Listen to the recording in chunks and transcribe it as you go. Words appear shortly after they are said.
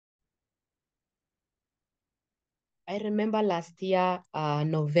I remember last year,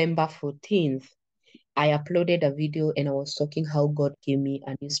 November 14th, I uploaded a video and I was talking how God gave me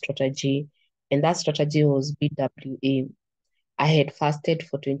a new strategy. And that strategy was BWA. I had fasted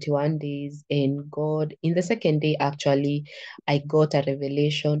for 21 days, and God, in the second day, actually, I got a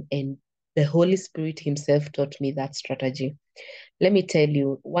revelation, and the Holy Spirit Himself taught me that strategy. Let me tell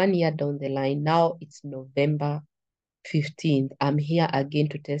you, 1 year down the line, now it's November 15th, I'm here again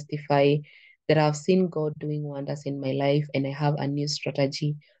to testify that I've seen God doing wonders in my life, and I have a new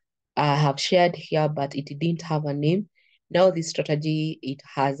strategy I have shared here, but it didn't have a name. Now this strategy, it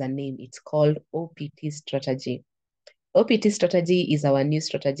has a name. It's called OPT strategy. OPT strategy is our new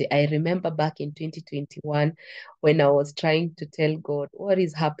strategy. I remember back in 2021 when I was trying to tell God, what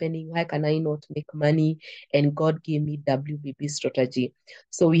is happening? Why can I not make money? And God gave me WBB strategy.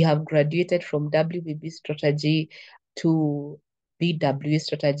 So we have graduated from WBB strategy to BW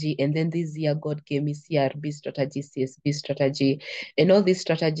strategy. And then this year, God gave me CRB strategy, CSB strategy. And all these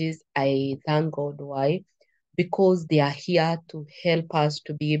strategies, I thank God. Why? Because they are here to help us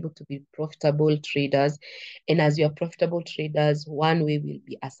to be able to be profitable traders. And as you are profitable traders, one way will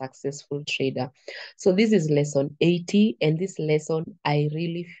be a successful trader. So this is lesson 80. And this lesson, I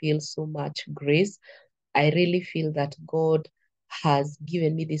really feel so much grace. I really feel that God has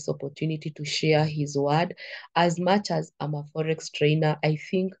given me this opportunity to share his word. As much as I'm a Forex trainer, I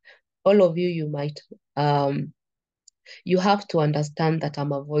think all of you, you have to understand that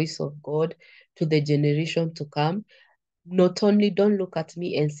I'm a voice of God to the generation to come. Not only don't look at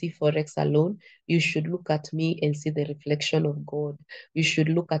me and see Forex alone, you should look at me and see the reflection of God. You should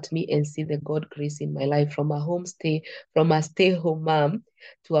look at me and see the God grace in my life, from a stay-home mom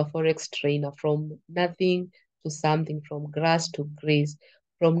to a Forex trainer, from nothing to something, from grass to grace,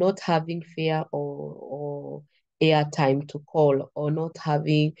 from not having fare or airtime to call, or not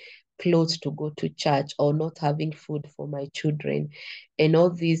having clothes to go to church, or not having food for my children. And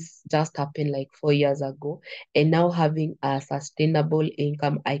all this just happened like 4 years ago. And now having a sustainable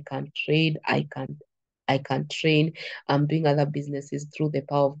income, I can train, I'm doing other businesses through the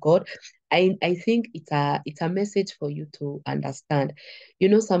power of God. I think it's a message for you to understand.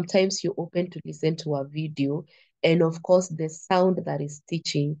 Sometimes you open to listen to a video, and of course the sound that is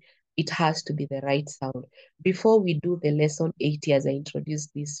teaching, it has to be the right sound. Before we do the lesson 80, as I introduce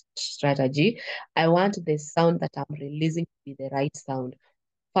this strategy, I want the sound that I'm releasing to be the right sound.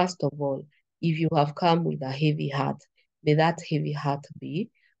 First of all, if you have come with a heavy heart, may that heavy heart be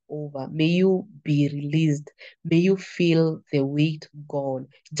over. May you be released. May you feel the weight gone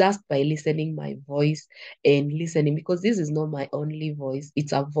just by listening my voice and listening, because this is not my only voice.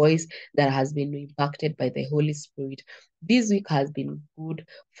 It's a voice that has been impacted by the Holy Spirit. This week has been good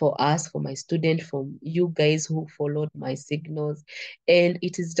for us, for my student, for you guys who followed my signals. And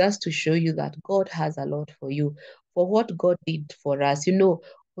it is just to show you that God has a lot for you. For what God did for us.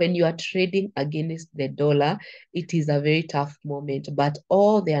 When you are trading against the dollar, it is a very tough moment. But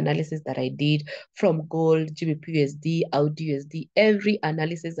all the analysis that I did from gold, GBP USD, Audi USD, every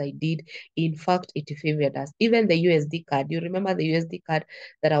analysis I did, in fact, it favored us. Even the USD card, you remember the USD card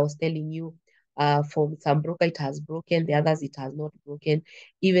that I was telling you, from some broker, it has broken, the others, it has not broken,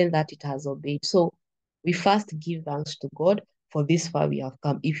 even that it has obeyed. So we first give thanks to God for this far we have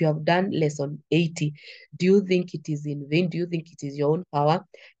come. If you have done lesson 80, do you think it is in vain? Do you think it is your own power?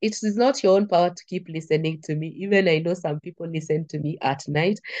 It is not your own power to keep listening to me. Even I know some people listen to me at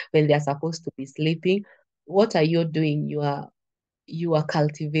night when they are supposed to be sleeping. What are you doing? You are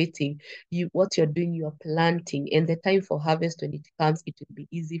cultivating. What you're doing, you are planting, and the time for harvest, when it comes, it will be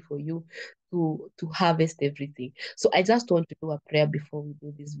easy for you to harvest everything. So I just want to do a prayer before we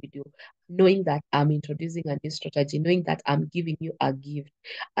do this video, knowing that I'm introducing a new strategy, knowing that I'm giving you a gift.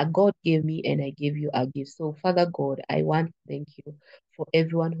 A God gave me and I gave you a gift. So Father God, I want to thank you for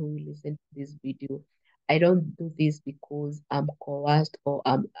everyone who will listen to this video. I don't do this because I'm coerced, or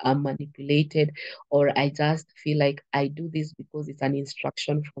I'm manipulated, or I just feel like I do this because it's an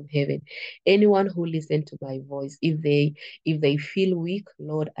instruction from heaven. Anyone who listens to my voice, if they feel weak,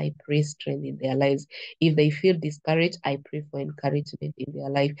 Lord, I pray strength in their lives. If they feel discouraged, I pray for encouragement in their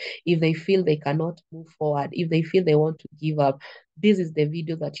life. If they feel they cannot move forward, if they feel they want to give up, this is the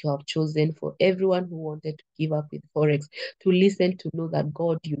video that you have chosen for everyone who wanted to give up with Forex, to listen, to know that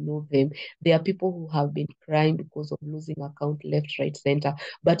God, you know them. There are people who have been crying because of losing account left, right, center,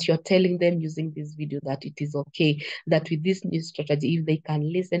 but you're telling them using this video that it is okay, that with this new strategy, if they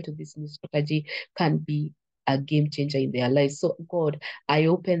can listen to this new strategy, can be a game changer in their lives. So God, I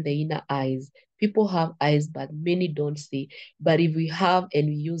open the inner eyes. People have eyes, but many don't see. But if we have and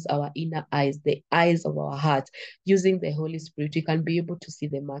we use our inner eyes, the eyes of our heart, using the Holy Spirit, we can be able to see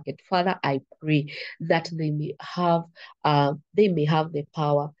the market. Father, I pray that they may have the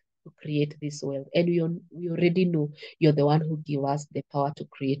power to create this wealth. And we already know you're the one who give us the power to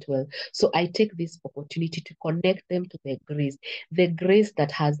create wealth. So I take this opportunity to connect them to the grace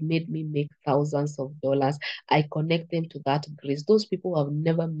that has made me make thousands of dollars. I connect them to that grace. Those people who have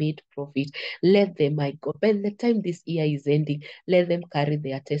never made profit, let them, my God, by the time this year is ending, let them carry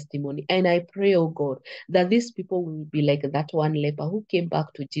their testimony. And I pray, oh God, that these people will be like that one leper who came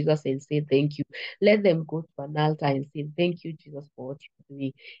back to Jesus and said, thank you. Let them go to an altar and say, thank you, Jesus, for what you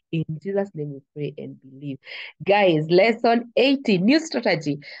did. In Jesus' name we pray and believe. Guys, lesson 18, new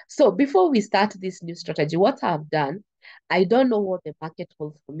strategy. So before we start this new strategy, what I've done, I don't know what the market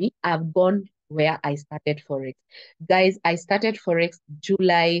holds for me. I've gone where I started Forex. Guys, I started Forex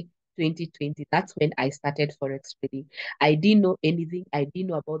July 2020. That's when I started Forex trading. I didn't know anything. I didn't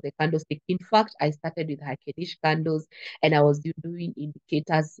know about the candlestick. In fact, I started with Hakenish candles and I was doing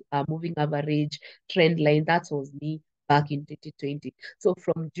indicators, moving average, trend line. That was me back in 2020. So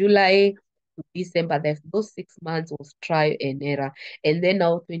from July to December, those 6 months was trial and error. And then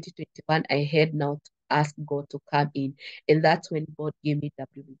now 2021, I had now to ask God to come in. And that's when God gave me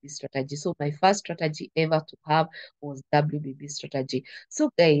WBB strategy. So my first strategy ever to have was WBB strategy. So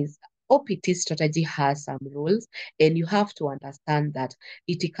guys, OPT strategy has some rules, and you have to understand that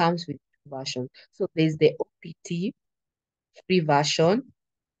it comes with two versions. So there's the OPT free version,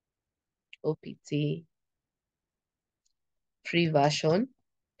 OPT free version.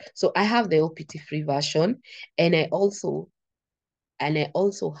 So I have the OPT free version, and I also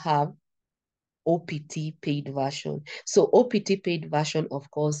have OPT paid version. So OPT paid version, of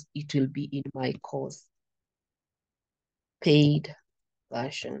course, it will be in my course. Paid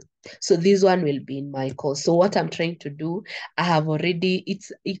version. So this one will be in my course. So what I'm trying to do, I have already,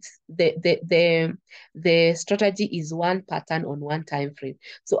 it's the strategy is one pattern on one time frame.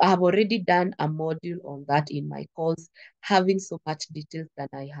 So I have already done a module on that in my course, having so much details that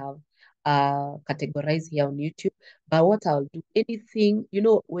I have categorized here on YouTube. But what I'll do, anything,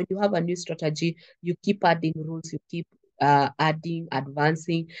 when you have a new strategy, you keep adding rules, you keep adding,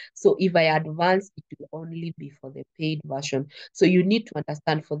 advancing. So if I advance, it will only be for the paid version. So you need to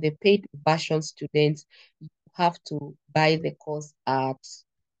understand, for the paid version students, you have to buy the course at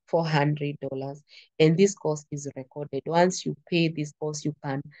 $400. And this course is recorded. Once you pay this course, you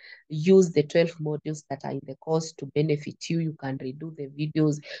can use the 12 modules that are in the course to benefit you. You can redo the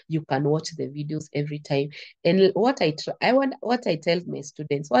videos. You can watch the videos every time. And what I tell my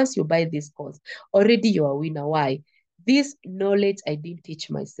students, once you buy this course, already you're a winner. Why? This knowledge I didn't teach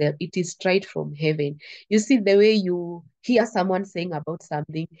myself. It is straight from heaven. You see, the way you hear someone saying about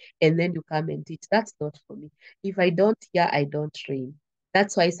something and then you come and teach, that's not for me. If I don't hear, I don't train.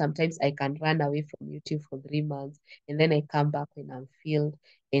 That's why sometimes I can run away from YouTube for 3 months and then I come back when I'm filled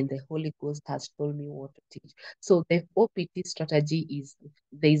and the Holy Ghost has told me what to teach. So the OPT strategy is,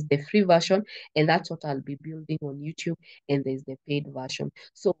 there's the free version, and that's what I'll be building on YouTube, and there's the paid version.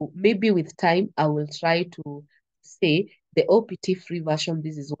 So maybe with time, I will try to say the OPT free version,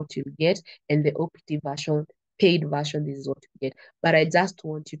 this is what you'll get, and the OPT version, paid version, this is what you get. But I just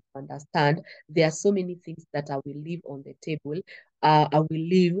want you to understand there are so many things that I will leave on the table. I will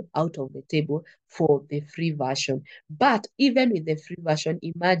leave out of the table for the free version. But even with the free version,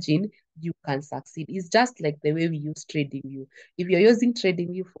 imagine you can succeed. It's just like the way we use TradingView. If you're using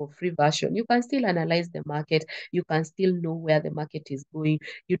TradingView for free version, you can still analyze the market. You can still know where the market is going.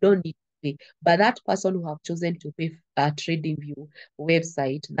 You don't need to pay. But that person who have chosen to pay a TradingView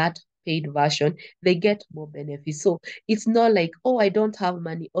website, that paid version, they get more benefits. So it's not like, oh, I don't have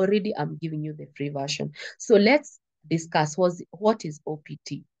money. Already I'm giving you the free version. So let's discuss what is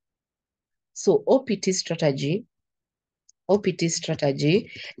OPT. So OPT strategy,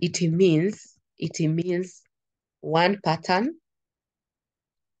 it means one pattern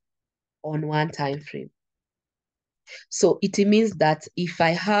on one time frame. So it means that if I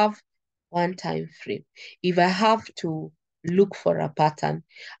have one time frame, if I have to look for a pattern,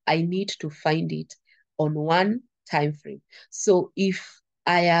 I need to find it on one time frame. So if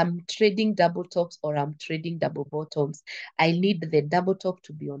I am trading double tops or I'm trading double bottoms, I need the double top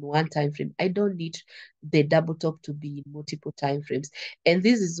to be on one time frame. I don't need the double top to be in multiple time frames. And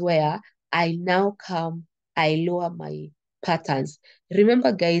this is where I now I lower my patterns.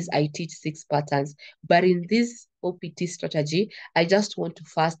 Remember, guys, I teach 6 patterns, but in this OPT strategy, I just want to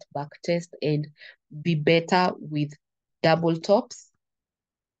first back test and be better with double tops,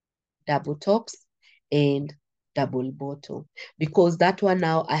 and double bottom, because that one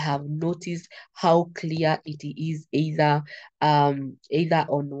now I have noticed how clear it is either on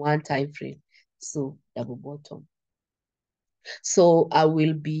one time frame. So double bottom. So I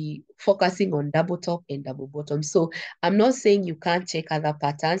will be focusing on double top and double bottom. So I'm not saying you can't check other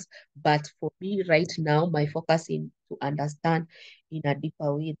patterns, but for me right now, my focus in to understand in a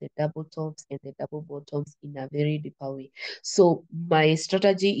deeper way the double tops and the double bottoms in a very deeper way. So my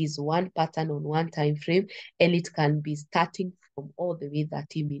strategy is one pattern on one time frame, and it can be starting from all the way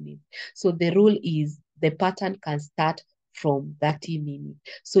 30 minutes. So the rule is the pattern can start from 30 minutes.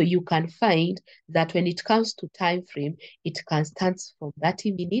 So you can find that when it comes to time frame, it can start from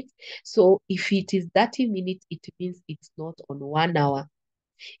 30 minutes. So if it is 30 minutes, it means it's not on 1 hour.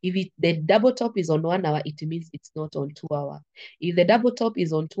 If the double top is on 1 hour, it means it's not on 2 hours. If the double top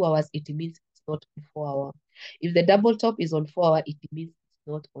is on 2 hours, it means it's not on 4 hours. If the double top is on 4 hours, it means it's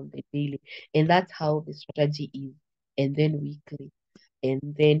not on the daily. And that's how the strategy is. And then weekly, and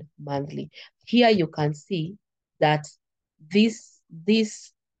then monthly. Here you can see that this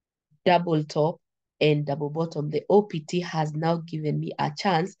double top and double bottom, the OPT has now given me a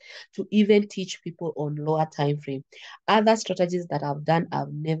chance to even teach people on lower time frame. Other strategies that I've done,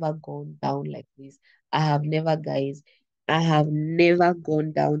 I've never gone down like this. Guys, I have never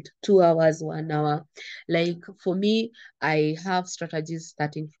gone down to 2 hours, 1 hour. Like for me, I have strategies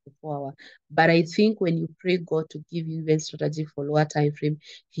starting from 4 hours. But I think when you pray God to give you even strategy for lower time frame,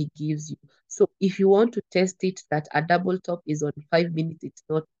 He gives you. So if you want to test it that a double top is on 5 minutes, it's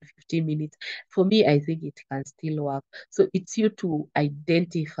not 15 minutes. For me, I think it can still work. So it's you to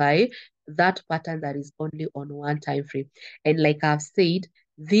identify that pattern that is only on one time frame. And like I've said,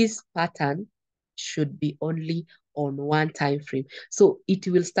 this pattern should be only on one time frame. So it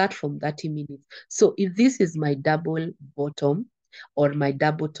will start from 30 minutes. So if this is my double bottom or my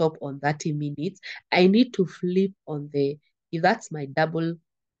double top on 30 minutes, I need to flip on if that's my double,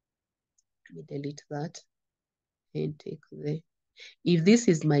 let me delete that and take if this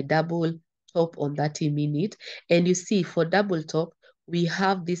is my double top on 30 minutes, and you see for double top, we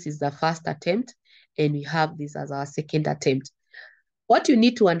have this is the first attempt and we have this as our second attempt. What you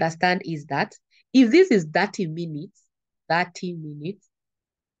need to understand is that if this is 30 minutes,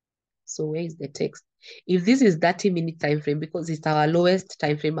 so where is the text? If this is 30-minute time frame, because it's our lowest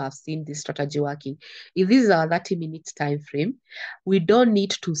time frame I've seen this strategy working. If this is our 30-minute time frame, we don't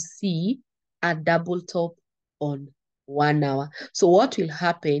need to see a double top on 1 hour. So what will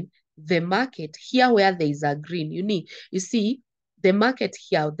happen? The market here where there is a green, you see the market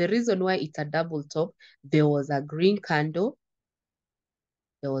here, the reason why it's a double top, there was a green candle.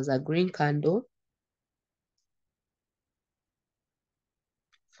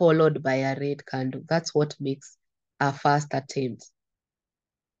 Followed by a red candle. That's what makes a first attempt.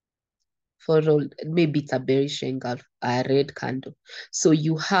 Followed, maybe it's a bearish engulf, a red candle. So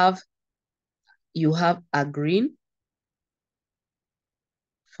you have a green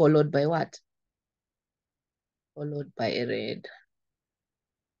followed by what? Followed by a red.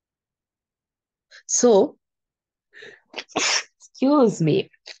 So, excuse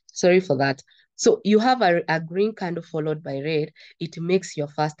me. Sorry for that. So you have a green candle followed by red. It makes your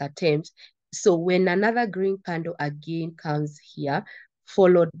first attempt. So when another green candle again comes here,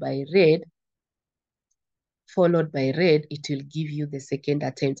 followed by red, it will give you the second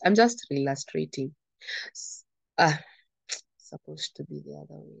attempt. I'm just illustrating. Supposed to be the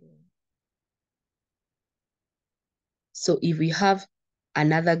other way. So if we have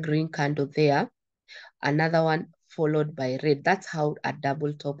another green candle there, another one followed by red, that's how a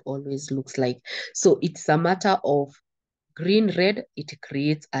double top always looks like. So it's a matter of green, red, it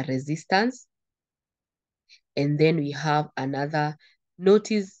creates a resistance. And then we have another,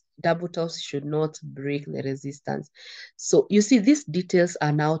 notice double tops should not break the resistance. So you see, these details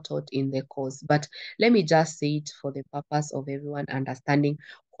are now taught in the course, but let me just say it for the purpose of everyone understanding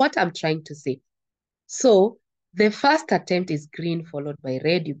what I'm trying to say. So the first attempt is green followed by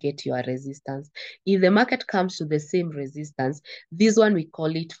red, you get your resistance. If the market comes to the same resistance, this one we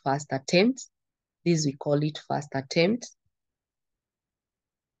call it first attempt. This we call it first attempt.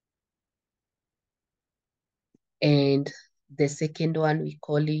 And the second one, we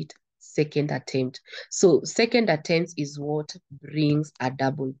call it second attempt. So second attempt is what brings a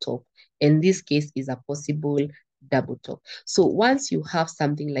double top. In this case is a possible double top. So once you have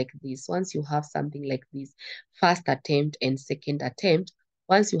something like this, first attempt and second attempt,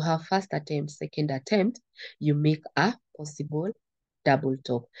 once you have first attempt, second attempt, you make a possible double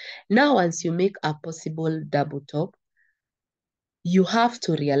top. Now, once you make a possible double top, you have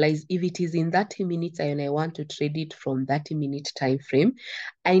to realize if it is in 30 minutes and I want to trade it from 30-minute time frame,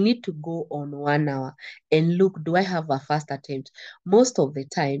 I need to go on 1 hour and look, do I have a fast attempt? Most of the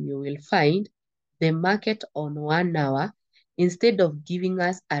time, you will find the market on 1 hour, instead of giving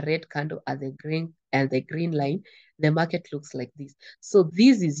us a red candle at the green line, the market looks like this. So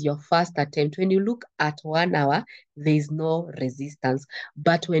this is your first attempt. When you look at 1 hour, there is no resistance.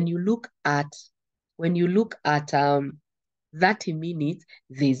 But when you look at 30 minutes,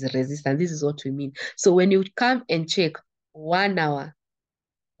 there's resistance. This is what we mean. So when you come and check 1 hour,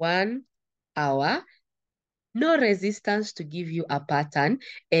 1 hour, no resistance to give you a pattern,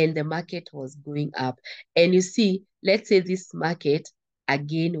 and the market was going up. And you see, let's say this market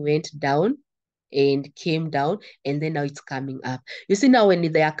again went down and came down, and then now it's coming up. You see, now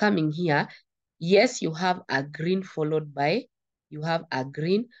when they are coming here, yes, you have a green followed by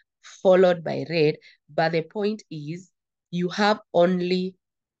red, but the point is you have only.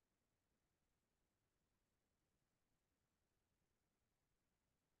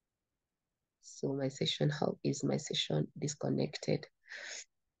 So how is my session disconnected?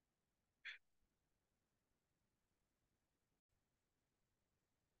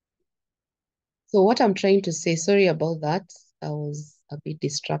 So what I'm trying to say, sorry about that, I was a bit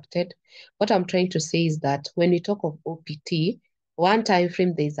distracted. What I'm trying to say is that when we talk of OPT, one time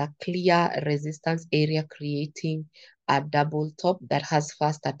frame, there's a clear resistance area creating a double top that has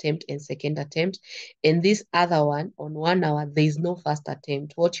first attempt and second attempt. And this other one, on 1 hour, there is no first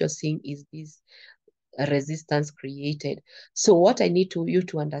attempt. What you're seeing is this resistance created. So what I need you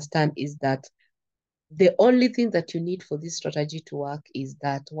to understand is that the only thing that you need for this strategy to work is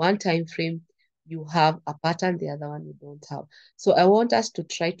that one time frame you have a pattern, the other one you don't have. So I want us to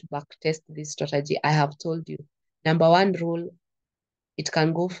try to back test this strategy. I have told you, number one rule, it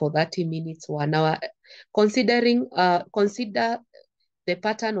can go for 30 minutes, 1 hour. Consider the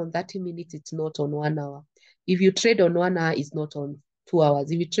pattern on 30 minutes, it's not on 1 hour. If you trade on 1 hour, it's not on 2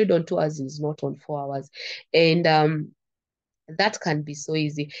 hours. If you trade on 2 hours, it's not on 4 hours. And that can be so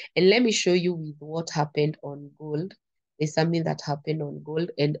easy. And let me show you with what happened on gold. There's something that happened on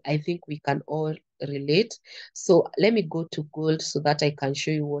gold, and I think we can all relate. So let me go to gold so that I can show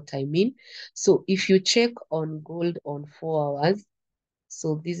you what I mean. So if you check on gold on 4 hours,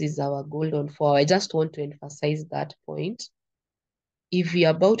 so this is our gold on 4 hours. I just want to emphasize that point. If you're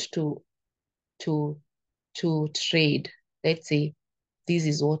about to trade, let's say this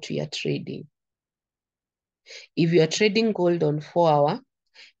is what we are trading. If you are trading gold on 4 hour,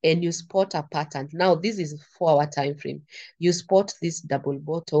 and you spot a pattern. Now, this is 4 hour time frame. You spot this double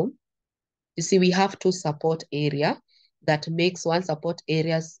bottom. You see, we have two support area that makes one support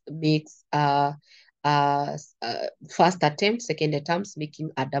areas makes first attempt, second attempts,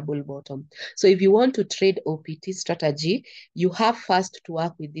 making a double bottom. So if you want to trade OPT strategy, you have first to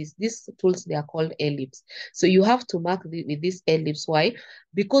work with this. These tools, they are called ellipse. So you have to mark with this ellipse. Why?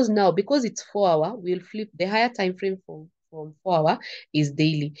 Because it's 4 hour, we'll flip the higher time frame from 4 hour is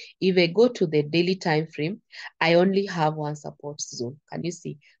daily. If I go to the daily time frame, I only have one support zone. Can you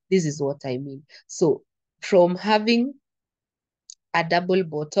see? This is what I mean. So from having a double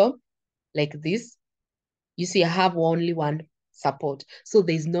bottom like this, you see I have only one support. So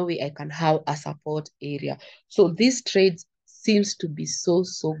there's no way I can have a support area. So this trade seems to be so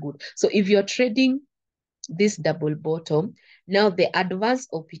good. So if you're trading this double bottom, now the advanced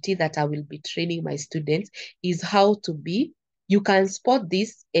OPT that I will be training my students is how to be, you can spot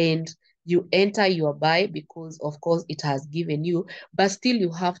this and you enter your buy because of course it has given you, but still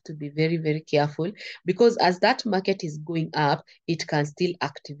you have to be very careful because as that market is going up, it can still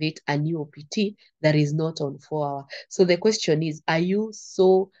activate a new OPT that is not on 4 hour. So the question is, are you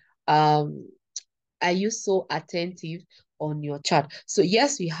so attentive on your chart? So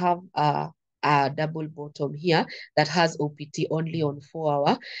yes, we have a double bottom here that has OPT only on 4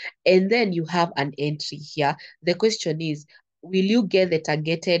 hour. And then you have an entry here. The question is, will you get the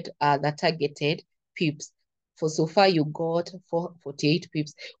targeted pips? For so far, you got 48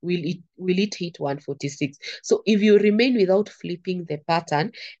 pips. Will it hit 146? So if you remain without flipping the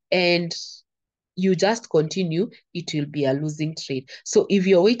pattern and you just continue, it will be a losing trade. So if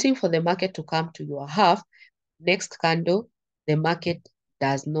you're waiting for the market to come to your half, next candle, the market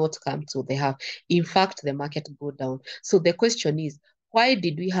does not come to the half. In fact, the market go down. So the question is, why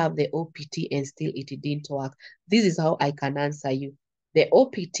did we have the OPT and still it didn't work? This is how I can answer you. The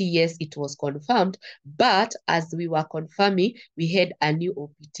OPT, yes, it was confirmed, but as we were confirming, we had a new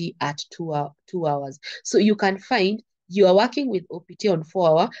OPT at 2 hours. So you can find you are working with OPT on 4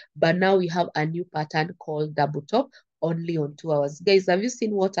 hour, but now we have a new pattern called double top only on 2 hours. Guys, have you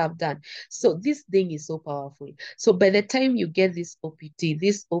seen what I've done? So this thing is so powerful. So by the time you get this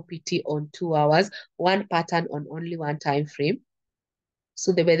OPT on 2 hours, one pattern on only one time frame.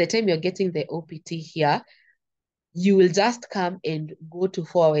 So by the time you're getting the OPT here, you will just come and go to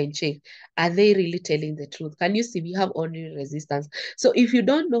 4 and check, are they really telling the truth? Can you see we have only resistance? So if you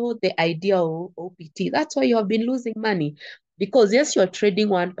don't know the idea of OPT, that's why you have been losing money. Because yes, you're trading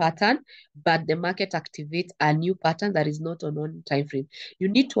one pattern, but the market activates a new pattern that is not on one time frame. You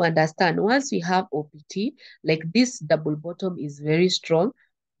need to understand, once we have OPT, like this double bottom is very strong,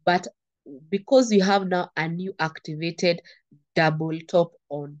 but because you have now a new activated double top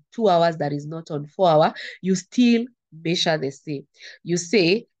on 2 hours that is not on 4 hour, you still measure the same. You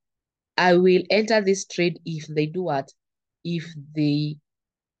say, I will enter this trade if they do what? If they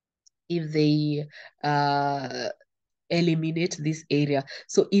if they eliminate this area.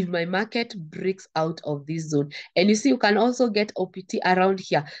 So if my market breaks out of this zone, and you see, you can also get OPT around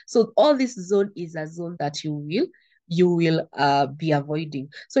here. So all this zone is a zone that you will be avoiding.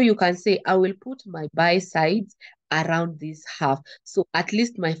 So you can say, I will put my buy sides around this half. So at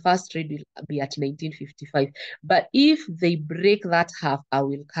least my first trade will be at 1955. But if they break that half, I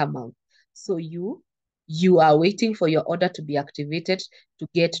will come out. So you are waiting for your order to be activated to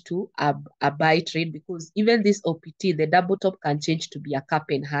get to a buy trade, because even this OPT, the double top can change to be a cap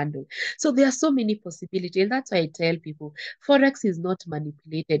and handle. So there are so many possibilities. And that's why I tell people, Forex is not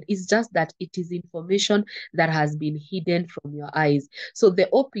manipulated. It's just that it is information that has been hidden from your eyes. So the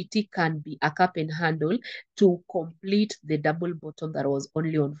OPT can be a cap and handle to complete the double bottom that was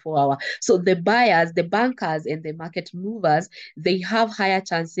only on 4 hour. So the buyers, the bankers, and the market movers, they have higher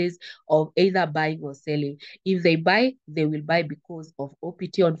chances of either buying or selling. If they buy, they will buy because of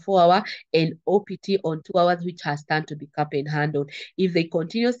OPT on 4 hour and OPT on 2 hours, which has turned to be cap and handle. If they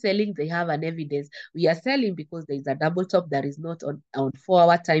continue selling, they have an evidence. We are selling because there is a double top that is not on 4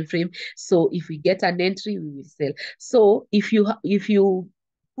 hour time frame. So if we get an entry, we will sell. So if you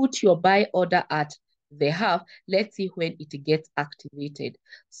put your buy order at the half, let's see when it gets activated.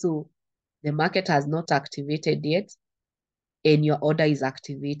 So the market has not activated yet, and your order is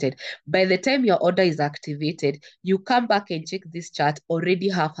activated. By the time your order is activated, you come back and check this chart, already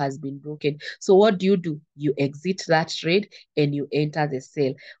half has been broken. So what do? You exit that trade and you enter the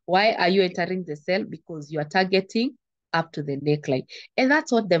sell. Why are you entering the sell? Because you are targeting up to the neckline. And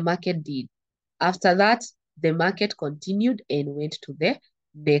that's what the market did. After that, the market continued and went to the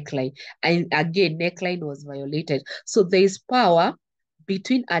neckline. And again, neckline was violated. So there is power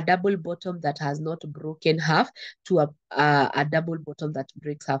between a double bottom that has not broken half to a double bottom that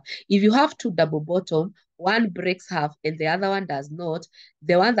breaks half. If you have two double bottom, one breaks half and the other one does not,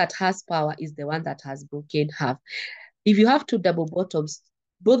 the one that has power is the one that has broken half. If you have two double bottoms,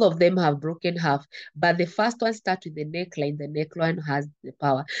 both of them have broken half, but the first one starts with the neckline has the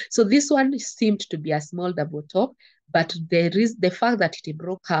power. So this one seemed to be a small double top, but there is the fact that it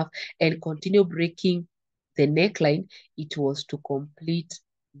broke half and continue breaking the neckline, it was to complete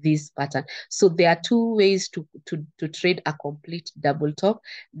this pattern. So there are two ways to trade a complete double top.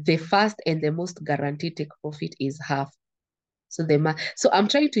 The first and the most guaranteed take profit is half. So I'm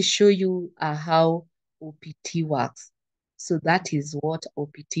trying to show you how OPT works. So that is what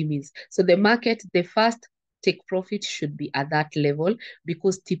OPT means. So the first take profit should be at that level,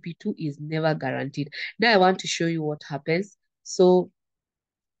 because TP2 is never guaranteed. Now I want to show you what happens. So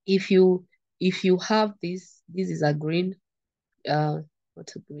if you have this is a green,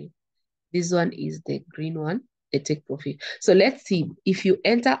 what's a green? This one is the green one, the take profit. So let's see, if you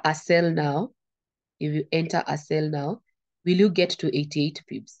enter a sell now, will you get to 88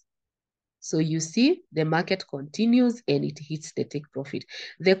 pips? So you see the market continues and it hits the take profit.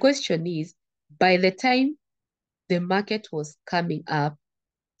 The question is, by the time the market was coming up,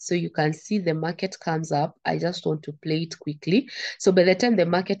 so you can see the market comes up. I just want to play it quickly. So by the time the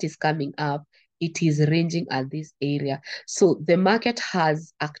market is coming up, it is ranging at this area. So the market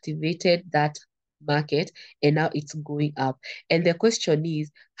has activated that market and now it's going up. And the question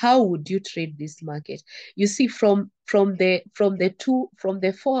is, how would you trade this market? You see, from the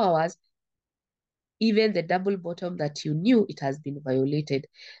 4 hours, even the double bottom that you knew, it has been violated,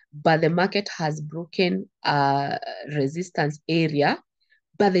 but the market has broken resistance area,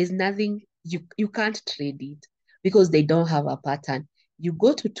 but there's nothing, you can't trade it because they don't have a pattern. You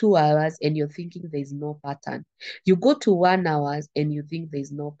go to 2 hours and you're thinking there's no pattern. You go to 1 hours and you think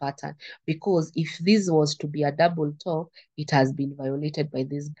there's no pattern, because if this was to be a double top, it has been violated by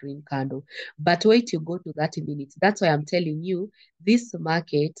this green candle. But wait, you go to 30 minutes. That's why I'm telling you, this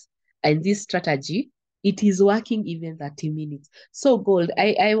market and this strategy it is working even 30 minutes. So gold,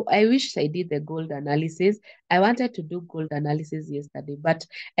 I wish I did the gold analysis. I wanted to do gold analysis yesterday, but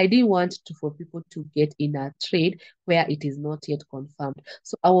I didn't want to for people to get in a trade where it is not yet confirmed.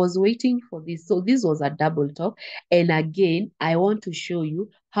 So I was waiting for this. So this was a double top. And again, I want to show you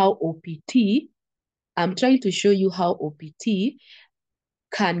how OPT, I'm trying to show you how OPT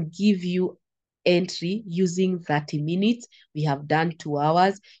can give you entry using 30 minutes. We have done 2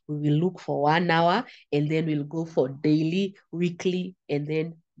 hours. We will look for 1 hour, and then we'll go for daily, weekly, and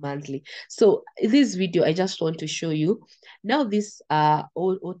then monthly. So this video, I just want to show you. Now this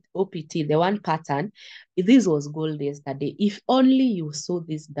OPT, the one pattern, this was gold yesterday. If only you saw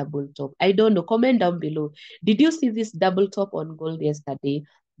this double top. I don't know. Comment down below. Did you see this double top on gold yesterday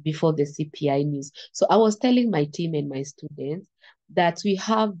before the CPI news? So I was telling my team and my students that we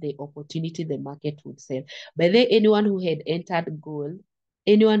have the opportunity the market would sell. But then anyone who had entered gold,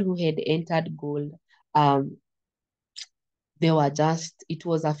 um, they were just, it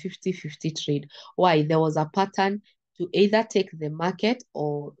was a 50-50 trade. Why? There was a pattern to either take the market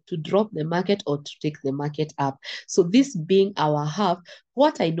or to drop the market or to take the market up. So this being our half,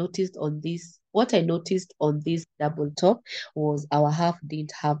 what I noticed on this double top was our half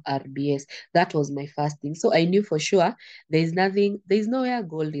didn't have RBS. That was my first thing. So I knew for sure there's nowhere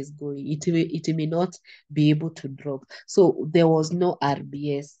gold is going. It may not be able to drop. So there was no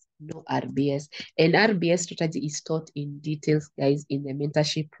RBS. No RBS. And RBS strategy is taught in details, guys, in the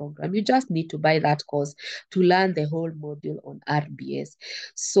mentorship program. You just need to buy that course to learn the whole module on RBS.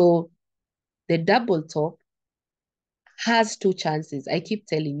 So the double top has two chances. I keep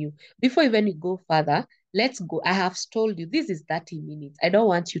telling you. Before even you go further, let's go. I have told you this is 30 minutes. I don't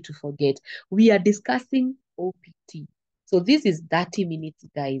want you to forget. We are discussing OPT. So this is 30 minutes,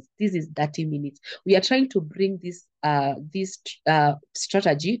 guys. This is 30 minutes. We are trying to bring this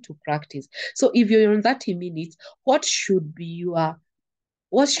strategy to practice. So if you're on 30 minutes, what should be your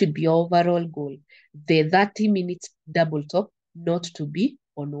overall goal? The 30 minutes double top not to be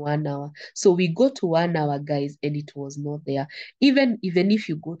on 1 hour. So we go to 1 hour, guys, and it was not there. Even if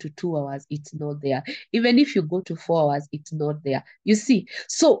you go to 2 hours, it's not there. Even if you go to 4 hours, it's not there. You see,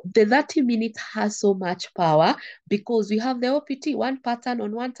 so the 30 minutes has so much power because we have the OPT, one pattern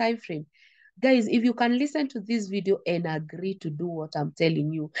on one time frame. Guys, if you can listen to this video and agree to do what I'm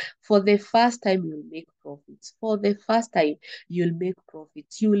telling you, for the first time, you'll make profits. For the first time, you'll make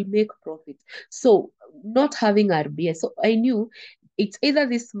profits. You will make profits. So not having RBS. So I knew it's either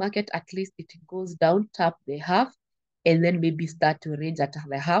this market, at least it goes down, tap the half, and then maybe start to range at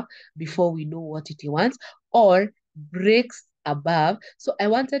the half before we know what it wants, or breaks above. So I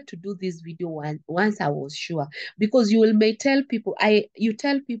wanted to do this video once I was sure, because may tell people, you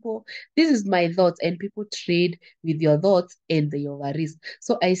tell people this is my thoughts, and people trade with your thoughts and the over risk.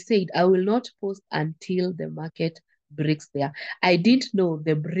 So I said I will not post until the market breaks there. I didn't know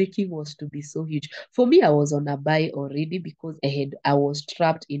the breaking was to be so huge. For me, I was on a buy already because I was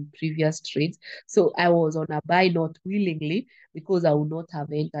trapped in previous trades. So I was on a buy not willingly because I would not have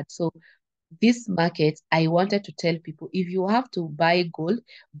entered. So this market, I wanted to tell people, if you have to buy gold,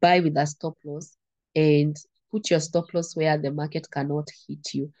 buy with a stop loss and put your stop loss where the market cannot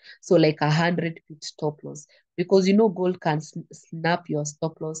hit you. So like 100 pip stop loss, because gold can snap your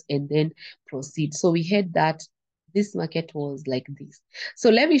stop loss and then proceed. So we had that. This market was like this. So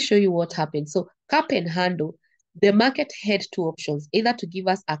let me show you what happened. So cap and handle, the market had two options, either to give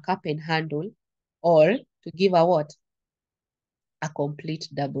us a cap and handle or to give a what? A complete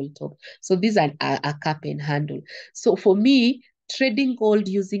double top. So these are a cap and handle. So for me, trading gold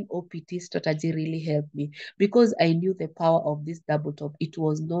using OPT strategy really helped me because I knew the power of this double top. It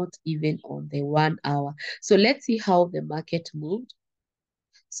was not even on the 1 hour. So let's see how the market moved.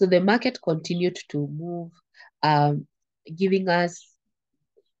 So the market continued to move, giving us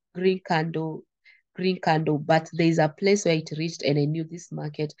green candle, but there's a place where it reached and I knew this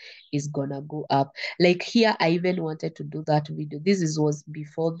market is gonna go up. Like here, I even wanted to do that video. Was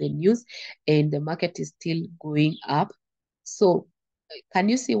before the news and the market is still going up. So can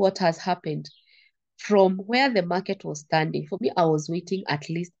you see what has happened? From where the market was standing, for me, I was waiting at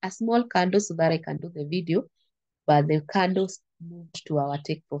least a small candle so that I can do the video, but the candles moved to our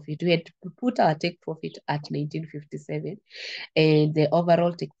take profit. We had put our take profit at 1957 and the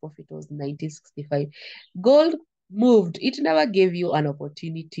overall take profit was 1965. Gold moved. It never gave you an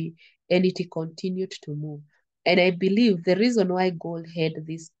opportunity and it continued to move. And I believe the reason why gold had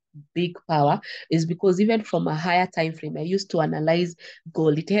this big power is because even from a higher time frame, I used to analyze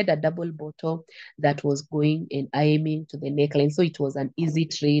gold. It had a double bottom that was going and aiming to the neckline. So it was an easy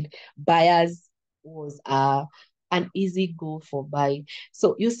trade. Buyers was an easy go for buying.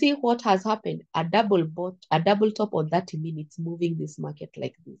 So you see what has happened? A double top on 30 minutes moving this market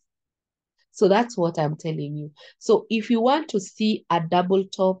like this. So that's what I'm telling you. So if you want to see a double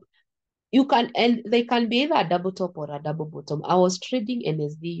top, you can, and they can be either a double top or a double bottom. I was trading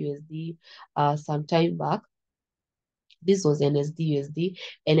NSD USD some time back. This was NSD USD,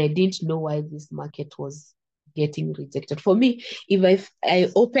 and I didn't know why this market was getting rejected. For me, if I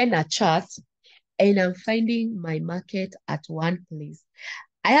open a chart and I'm finding my market at one place,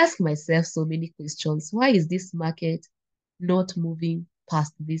 I ask myself so many questions. Why is this market not moving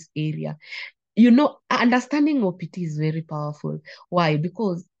past this area? Understanding OPT is very powerful. Why?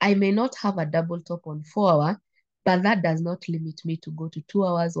 Because I may not have a double top on 4 hour, but that does not limit me to go to 2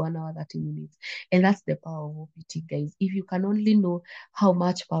 hours, 1 hour, 30 minutes. And that's the power of OPT, guys. If you can only know how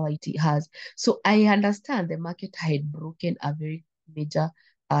much power it has. So I understand the market had broken a very major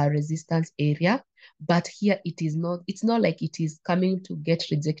resistance area, but here it's not like it is coming to get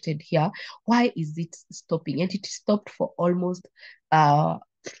rejected here. Why is it stopping? And it stopped for almost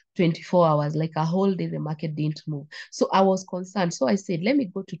 24 hours, like a whole day, the market didn't move. So I was concerned. So I said, let me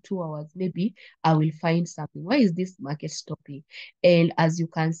go to 2 hours. Maybe I will find something. Why is this market stopping? And as you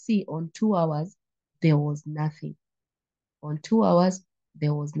can see, on 2 hours, there was nothing. On 2 hours,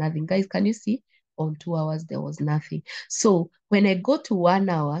 there was nothing. Guys, can you see? On 2 hours, there was nothing. So when I go to 1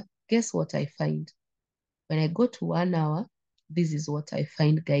 hour, guess what I find? When I go to 1 hour, this is what I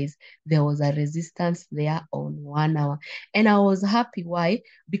find, guys. There was a resistance there on 1 hour. And I was happy. Why?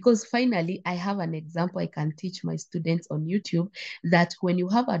 Because finally, I have an example I can teach my students on YouTube that when you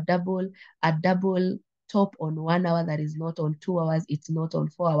have a double top on 1 hour that is not on 2 hours, it's not on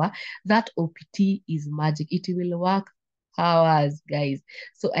 4 hour, that OPT is magic. It will work hours, guys.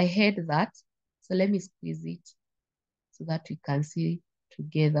 So I heard that. So let me squeeze it so that we can see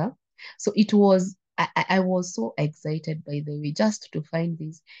together. So it was, I was so excited, by the way, just to find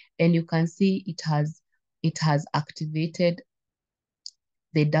this. And you can see it has activated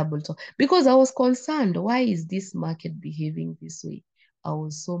the double top, because I was concerned. Why is this market behaving this way? I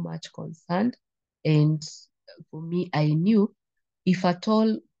was so much concerned. And for me, I knew if at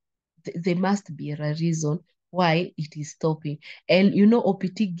all there must be a reason why it is stopping. And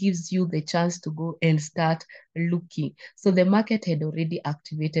OPT gives you the chance to go and start looking. So the market had already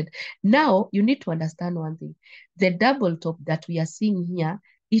activated. Now you need to understand one thing. The double top that we are seeing here,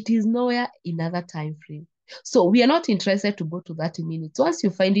 it is nowhere in other time frame. So we are not interested to go to 30 minutes. Once you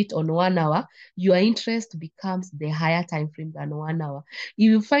find it on 1 hour, your interest becomes the higher time frame than 1 hour.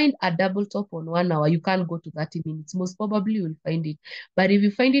 If you find a double top on 1 hour, you can't go to 30 minutes. Most probably you will find it. But if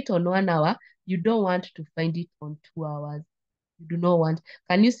you find it on 1 hour, you don't want to find it on 2 hours. You do not want.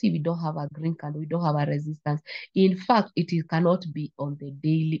 Can you see we don't have a green candle? We don't have a resistance. In fact, cannot be on the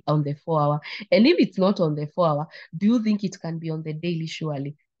daily, on the 4 hour. And if it's not on the 4 hour, do you think it can be on the daily?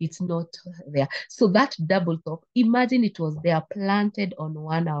 Surely it's not there. So that double top, imagine it was there planted on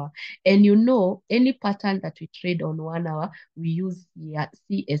 1 hour. And any pattern that we trade on 1 hour, we use here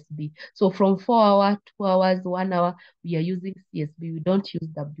CSB. So from 4 hour, 2 hours, 1 hour, we are using CSB. We don't use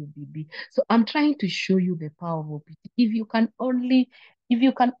WBB. So I'm trying to show you the power of OPT. If you can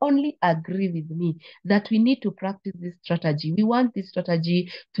only agree with me that we need to practice this strategy, we want this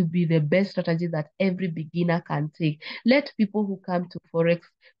strategy to be the best strategy that every beginner can take. Let people who come to Forex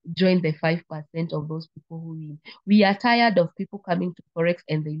join the 5% of those people who win. We are tired of people coming to Forex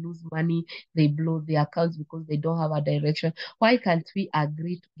and they lose money, they blow their accounts because they don't have a direction. Why can't we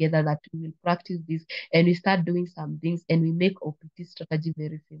agree together that we will practice this and we start doing some things and we make OPT strategy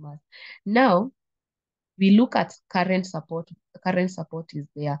very famous? Now, we look at current support. Current support is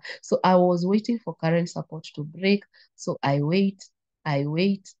there. So I was waiting for current support to break. So I wait, I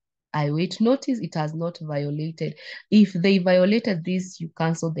wait, I wait. Notice it has not violated. If they violated this, you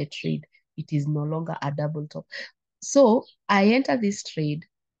cancel the trade. It is no longer a double top. So I entered this trade,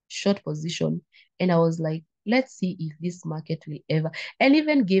 short position, and I was like, let's see if this market will ever, and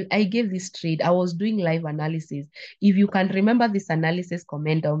even I gave this trade. I was doing live analysis. If you can remember this analysis,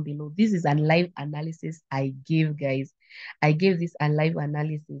 comment down below. This is a live analysis I gave, guys. I gave this a live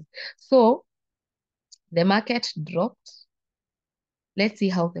analysis. So the market dropped. Let's see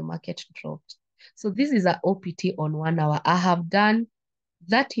how the market dropped. So this is an OPT on 1 hour. I have done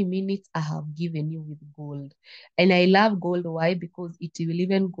 30 minutes I have given you with gold. And I love gold. Why? Because it will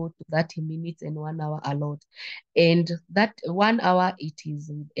even go to 30 minutes and 1 hour a lot. And that 1 hour, it is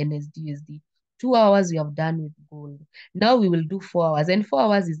with NSDUSD. 2 hours we have done with gold. Now we will do 4 hours. And 4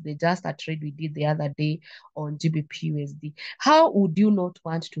 hours is just a trade we did the other day on GBP USD. How would you not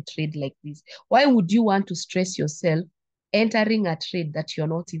want to trade like this? Why would you want to stress yourself entering a trade that you're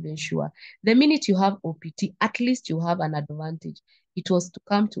not even sure. The minute you have OPT, at least you have an advantage. It was to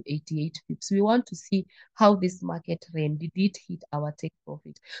come to 88 pips. We want to see how this market ran. Did it hit our take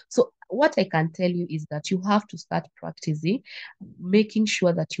profit? So what I can tell you is that you have to start practicing, making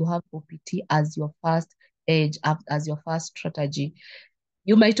sure that you have OPT as your first edge, as your first strategy.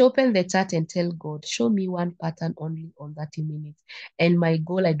 You might open the chart and tell God, show me one pattern only on 30 minutes. And my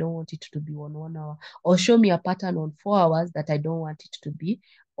goal, I don't want it to be on 1 hour. Or show me a pattern on 4 hours that I don't want it to be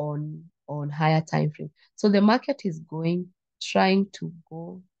on higher time frame. So the market is trying to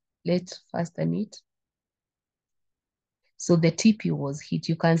go, let's fasten it. So the TP was hit.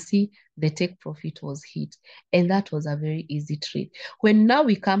 You can see the take profit was hit. And that was a very easy trade. When now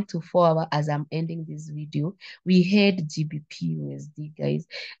we come to 4 hour, as I'm ending this video, we had GBP USD, guys.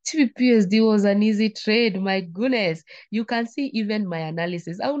 GBP USD was an easy trade. My goodness. You can see even my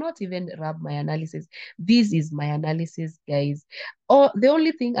analysis. I will not even rub my analysis. This is my analysis, guys. The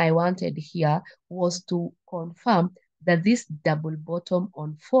only thing I wanted here was to confirm that this double bottom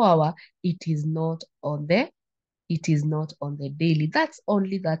on 4 hour, it is not on the daily. That's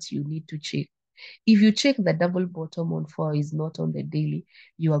only that you need to check. If you check the double bottom on 4 is not on the daily,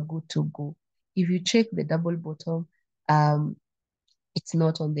 you are good to go. If you check the double bottom, it's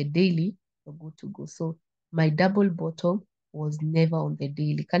not on the daily, you're good to go. So my double bottom was never on the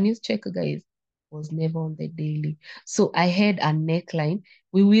daily. Can you check, guys? Was never on the daily. So I had a neckline.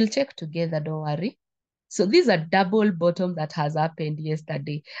 We will check together, don't worry. So these are double bottom that has happened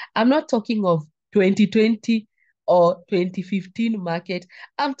yesterday. I'm not talking of 2020 or 2015 market.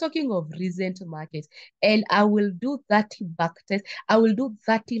 I'm talking of recent market. And I will do 30 back tests. I will do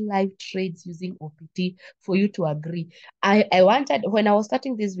 30 live trades using OPT for you to agree. I wanted, when I was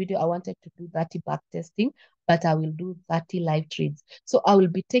starting this video, I wanted to do 30 back testing, but I will do 30 live trades. So I will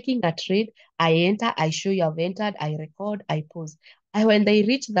be taking a trade. I enter, I show you I've entered, I record, I pause. When they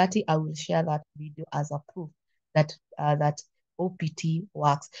reach 30, I will share that video as a proof that that OPT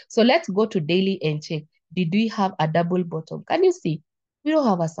works. So let's go to daily and check. Did we have a double bottom? Can you see? We don't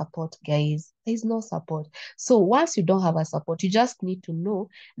have a support, guys. There is no support. So once you don't have a support, you just need to know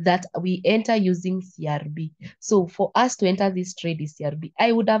that we enter using CRB. So for us to enter this trade is CRB.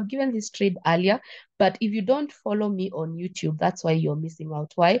 I would have given this trade earlier, but if you don't follow me on YouTube, that's why you're missing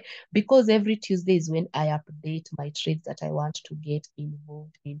out. Why? Because every Tuesday is when I update my trades that I want to get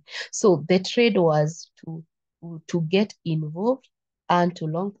involved in. So the trade was to get involved and to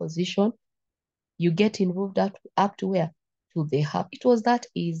long position. You get involved up to where? To the hub. It was that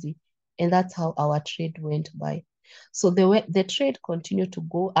easy. And that's how our trade went by. So the trade continued to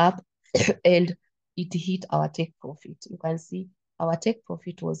go up and it hit our take profit. You can see our take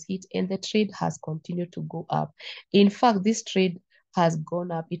profit was hit and the trade has continued to go up. In fact, this trade has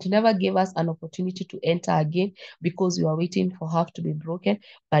gone up. It never gave us an opportunity to enter again because we were waiting for half to be broken,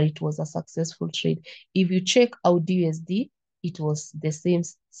 but it was a successful trade. If you check our USD, it was the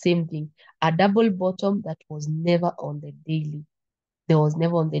same thing. A double bottom that was never on the daily. There was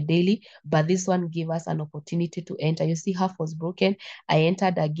never on the daily, but this one gave us an opportunity to enter. You see, half was broken. I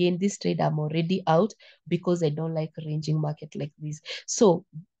entered again. This trade, I'm already out because I don't like ranging market like this. So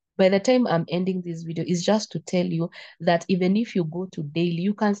by the time I'm ending this video, it's just to tell you that even if you go to daily,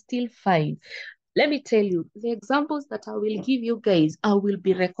 you can still find. Let me tell you, the examples that I will give you guys, I will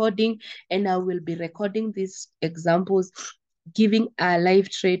be recording and I will be recording these examples, giving a live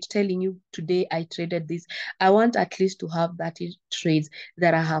trade, telling you today I traded this. I want at least to have 30 trades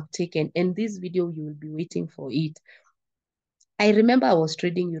that I have taken. And this video, you will be waiting for it. I remember I was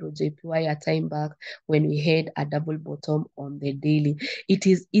trading Euro JPY a time back when we had a double bottom on the daily. It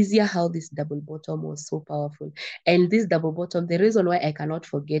is easier how this double bottom was so powerful. And this double bottom, the reason why I cannot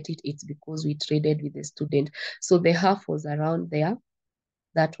forget it, it's because we traded with a student. So the half was around there.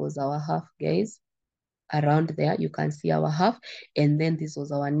 That was our half, guys. Around there, you can see our half. And then this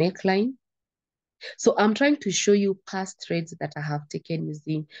was our neckline. So I'm trying to show you past trades that I have taken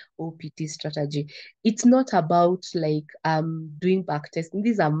using OPT strategy. It's not about like doing back testing.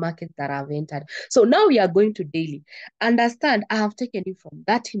 These are markets that I've entered. So now we are going to daily. Understand, I have taken it from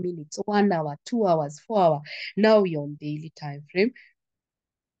 30 minutes, 1 hour, 2 hours, 4 hours. Now we're on daily time frame.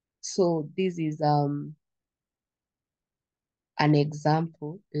 So this is an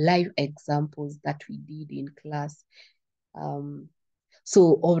example, live examples that we did in class.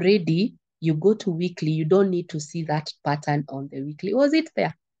 So already you go to weekly, you don't need to see that pattern on the weekly. Was it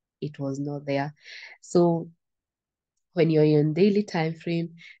there? It was not there. So when you're in daily time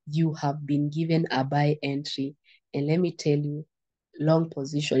frame, you have been given a buy entry. And let me tell you, long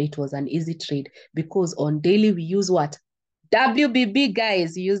position, it was an easy trade because on daily we use what? WBB,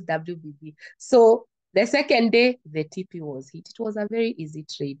 guys, we use WBB. So The second day, the TP was hit. It was a very easy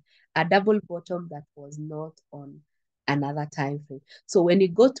trade, a double bottom that was not on another time frame. So when you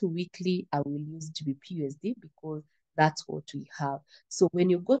go to weekly, I will use GBP because that's what we have. So when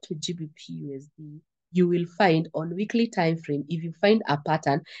you go to GBP you will find on weekly time frame, if you find a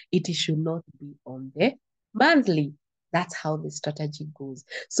pattern, it should not be on the monthly. That's how the strategy goes.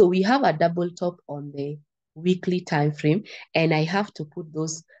 So we have a double top on the weekly time frame, and I have to put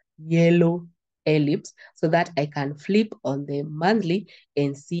those yellow ellipse so that I can flip on the monthly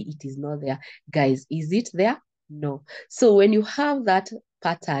and see it is not there. Guys, is it there? No. So when you have that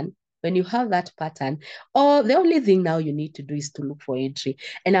pattern, or the only thing now you need to do is to look for entry.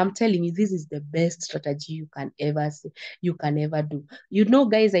 And I'm telling you, this is the best strategy you can ever see, you can ever do. You know,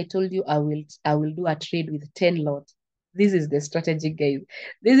 guys, I told you I will do a trade with 10 lot. This is the strategy, guys.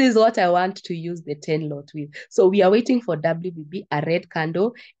 This is what I want to use the 10 lot with. So we are waiting for WBB, a red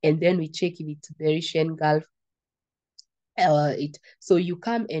candle, and then we check if it's bearish engulf. So you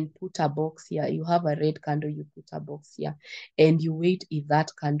come and put a box here. You have a red candle, you put a box here, and you wait if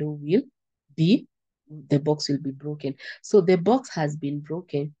that candle will be, the box will be broken. So the box has been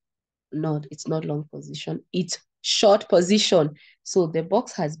broken. No, it's not long position, it's short position. So the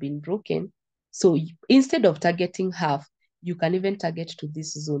box has been broken. So instead of targeting half, you can even target to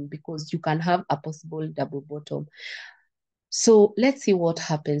this zone because you can have a possible double bottom. So let's see what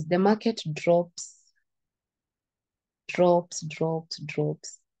happens. The market drops,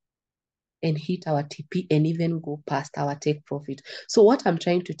 and hit our TP and even go past our take profit. So what I'm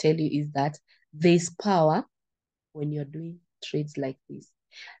trying to tell you is that there's power when you're doing trades like this.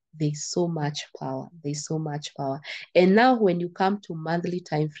 There's so much power. There's so much power. And now when you come to monthly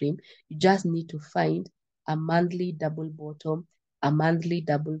time frame, you just need to find a monthly double bottom, a monthly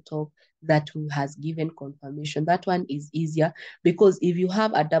double top that has given confirmation. That one is easier because if you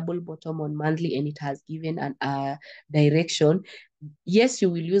have a double bottom on monthly and it has given an direction, yes,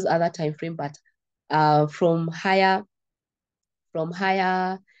 you will use other time frame, but from higher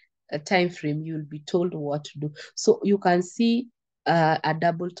time frame, you'll be told what to do. So you can see a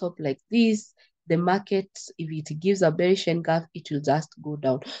double top like this. The market, if it gives a bearish engulf, it will just go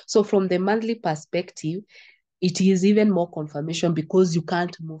down. So from the monthly perspective, it is even more confirmation because you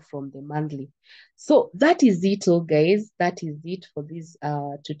can't move from the monthly. So that is it, all guys. That is it for this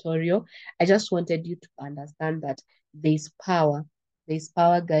tutorial. I just wanted you to understand that there's power. There's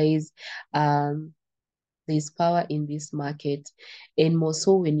power, guys. There's power in this market, and more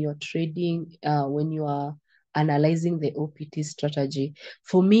so when you're trading, when you are analyzing the OPT strategy.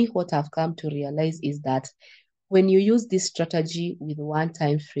 For me, what I've come to realize is that when you use this strategy with one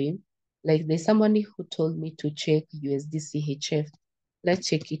time frame, like there's somebody who told me to check USD CHF. Let's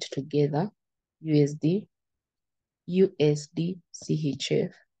check it together. USD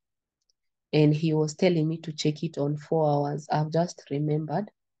CHF. And he was telling me to check it on 4 hours. I've just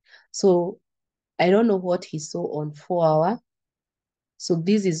remembered. So I don't know what he saw on 4 hours. So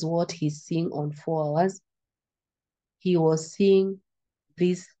this is what he's seeing on 4 hours. He was seeing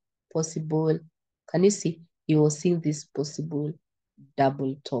this possible, can you see? He was seeing this possible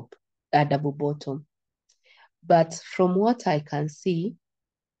double top, double bottom. But from what I can see,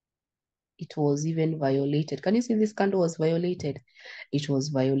 it was even violated. Can you see this candle was violated? It was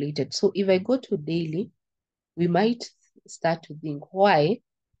violated. So if I go to daily, we might start to think, why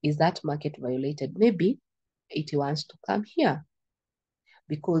is that market violated? Maybe it wants to come here.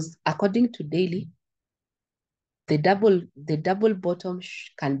 Because according to daily, the double bottom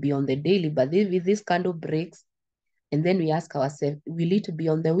can be on the daily, but if this candle breaks, and then we ask ourselves, will it be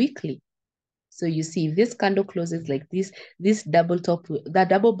on the weekly? So you see, if this candle closes like this double top, the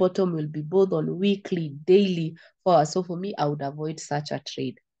double bottom will be both on weekly, daily for us. So for me, I would avoid such a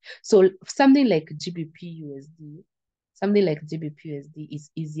trade. So something like GBP/USD is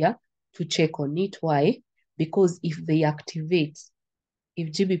easier to check on it. Why? Because if they activate,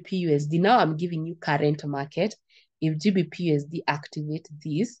 if GBP/USD, now I'm giving you current market, if GBP/USD activate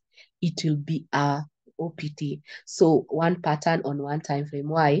this, it will be a OPT. So one pattern on one time frame.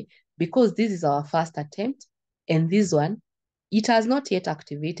 Why? Because this is our first attempt, and this one, it has not yet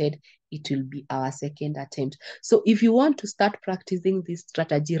activated. It will be our second attempt. So if you want to start practicing this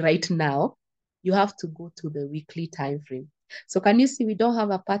strategy right now, you have to go to the weekly time frame. So can you see we don't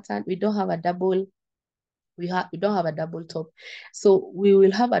have a pattern, we don't have a double, we don't have a double top. So we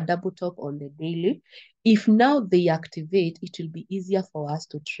will have a double top on the daily. If now they activate, it will be easier for us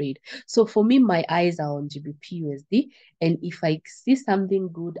to trade. So for me, my eyes are on GBP/USD, and if I see something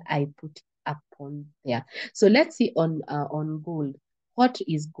good, I put it upon there. So let's see on gold. What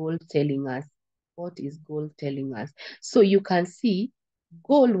is gold telling us? What is gold telling us? So you can see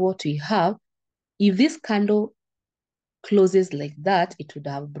gold, what we have, If this candle closes like that, it would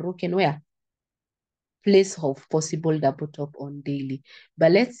have broken where? Place of possible double top on daily.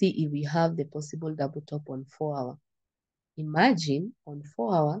 But let's see if we have the possible double top on 4 hour. Imagine on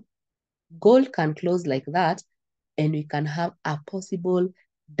 4 hour, gold can close like that, and we can have a possible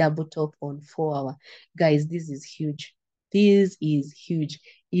double top on 4 hour. Guys, this is huge. This is huge.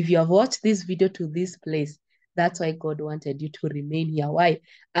 If you have watched this video to this place, that's why God wanted you to remain here. Why?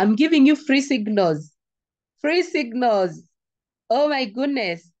 I'm giving you free signals. Free signals. Oh my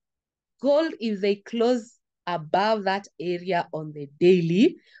goodness. Gold, if they close above that area on the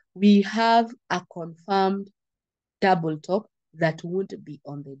daily, we have a confirmed double top that won't be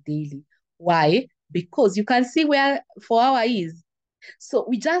on the daily. Why? Because you can see where 4 hour is. So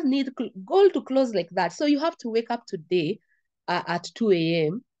we just need gold to close like that. So you have to wake up today at 2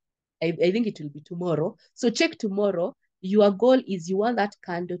 a.m. I think it will be tomorrow. So check tomorrow. Your goal is you want that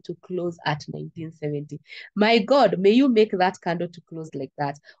candle to close at 1970. My God, may you make that candle to close like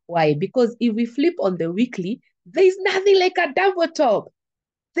that. Why? Because if we flip on the weekly, there is nothing like a double top.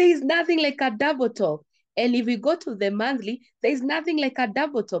 There is nothing like a double top. And if we go to the monthly, there is nothing like a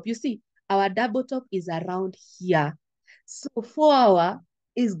double top. You see, our double top is around here. So 4 hour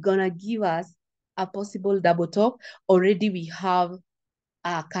is gonna give us a possible double top. Already we have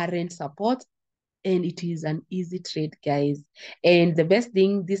our current support, and it is an easy trade, guys. And the best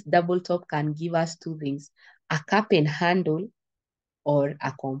thing, this double top can give us two things: a cup and handle or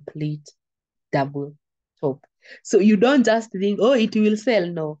a complete double top. So you don't just think, oh, it will sell.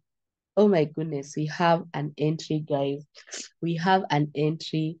 No. Oh my goodness, we have an entry, guys. We have an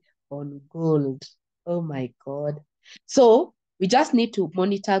entry on gold. Oh my God. So we just need to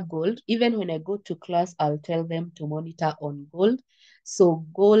monitor gold. Even when I go to class, I'll tell them to monitor on gold. So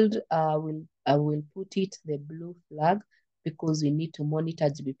gold, I will put it the blue flag because we need to monitor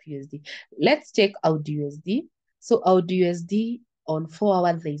GBP/USD. Let's check AUD USD. So AUD USD on 4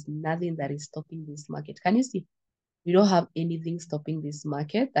 hours, there is nothing that is stopping this market. Can you see? We don't have anything stopping this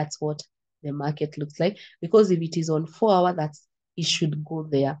market. That's what the market looks like. Because if it is on 4 hour, it should go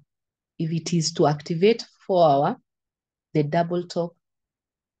there. If it is to activate 4 hour, the double top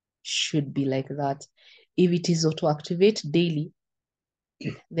should be like that. If it is to activate daily,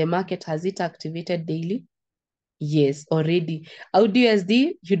 the market, has it activated daily? Yes, already. AUD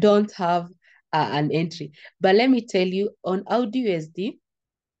USD, you don't have an entry. But let me tell you, on AUD USD,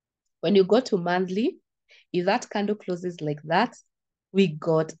 when you go to monthly, if that candle closes like that, we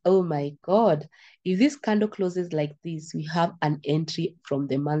got, oh my God, if this candle closes like this, we have an entry from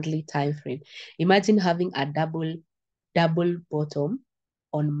the monthly time frame. Imagine having a double bottom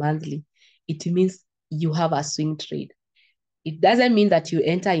on monthly. It means you have a swing trade. It doesn't mean that you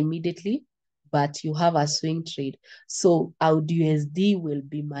enter immediately, but you have a swing trade. So AUD USD will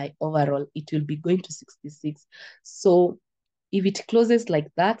be my overall. It will be going to 66. So if it closes like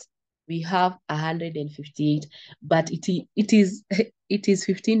that, we have 158, but it is it is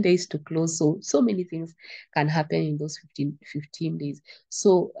 15 days to close. So many things can happen in those 15 days.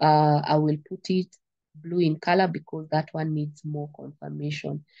 So I will put it blue in color because that one needs more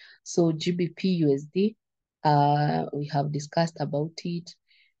confirmation. So GBP USD, we have discussed about it.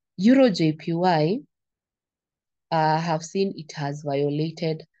 Euro JPY, I have seen it has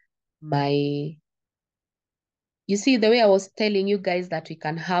violated my, you see, the way I was telling you guys that we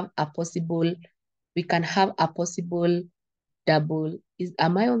can have a possible double.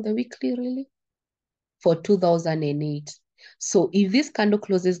 Am I on the weekly really? For 2008. So if this candle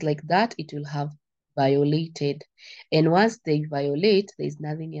closes like that, it will have violated. And once they violate, there's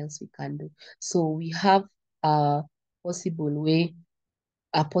nothing else we can do. So we have a possible way,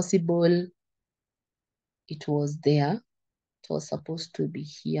 a possible, it was there. It was supposed to be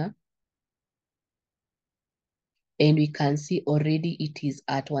here. And we can see already it is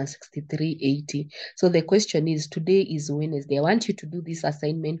at 163.80. So the question is, today is Wednesday. I want you to do this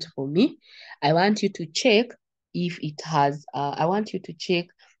assignment for me. I want you to check if it has, I want you to check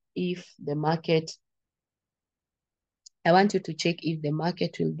if the market, I want you to check if the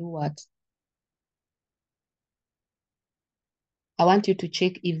market will do what? I want you to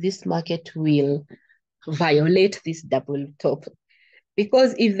check if this market will violate this double top.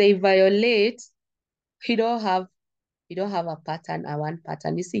 Because if they violate, we don't have a pattern, a one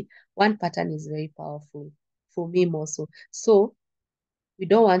pattern. You see, one pattern is very powerful for me more so. So we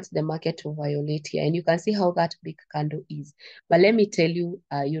don't want the market to violate here. And you can see how that big candle is. But let me tell you,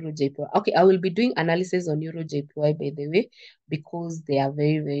 Euro JPY. Okay, I will be doing analysis on Euro JPY, by the way, because they are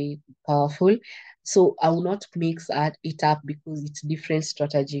very, very powerful. So I will not mix it up because it's different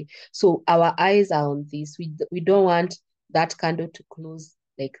strategy. So our eyes are on this. We don't want that candle to close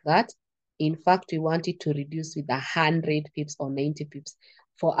like that. In fact, we want it to reduce with 100 pips or 90 pips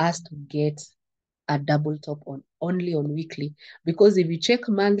for us to get a double top on only on weekly. Because if you check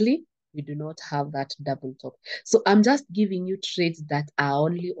monthly, we do not have that double top. So I'm just giving you trades that are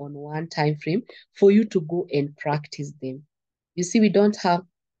only on one time frame for you to go and practice them. You see, there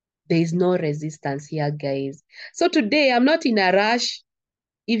is no resistance here, guys. So today I'm not in a rush.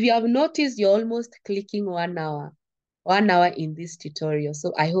 If you have noticed, you're almost clicking 1 hour. 1 hour in this tutorial.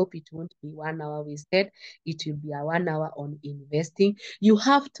 So I hope it won't be 1 hour wasted. It will be a 1 hour on investing. You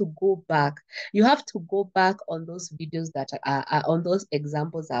have to go back. You have to go back on those videos that are on those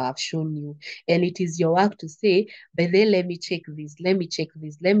examples I have shown you. And it is your work to say, but then let me check this, let me check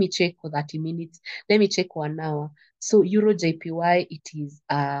this, let me check for 30 minutes, let me check 1 hour. So Euro JPY, it is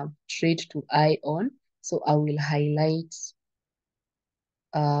a trade to eye on. So I will highlight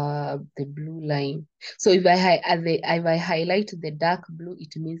the blue line. So if I highlight the dark blue,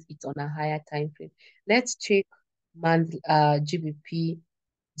 it means it's on a higher time frame. Let's check month GBP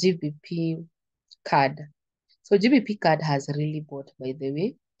card. So GBP card has really bought, by the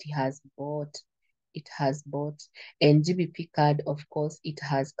way. It has bought, and GBP card, of course, it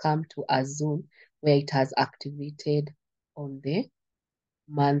has come to a zone where it has activated on the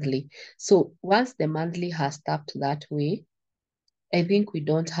monthly. So once the monthly has tapped that way, I think we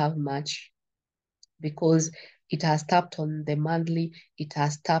don't have much, because it has tapped on the monthly, it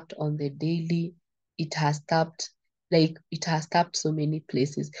has tapped on the daily, it has tapped so many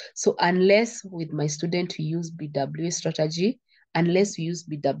places. So unless with my student we use BW strategy,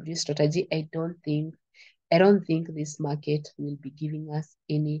 I don't think this market will be giving us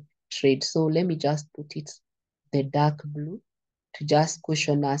any trade. So let me just put it the dark blue to just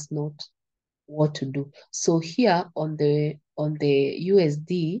caution us not what to do. So here on the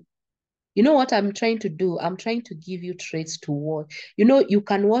USD, you know what I'm trying to do? I'm trying to give you trades to watch. You know, you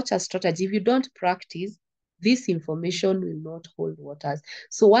can watch a strategy. If you don't practice, this information will not hold waters.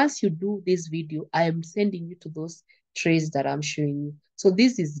 So once you do this video, I am sending you to those trades that I'm showing you. So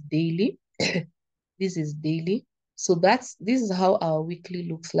this is daily. This is daily. So this is how our weekly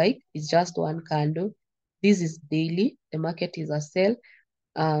looks like. It's just one candle. This is daily. The market is a sell.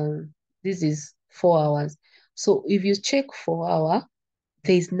 This is 4 hours. So if you check 4 hour,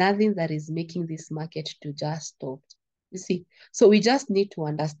 there is nothing that is making this market to just stop. You see, so we just need to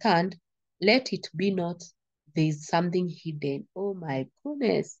understand, let it be not, there is something hidden. Oh my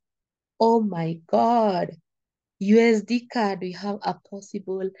goodness. Oh my God. USD card, we have a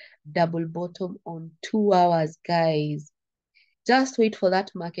possible double bottom on 2 hours, guys. Just wait for that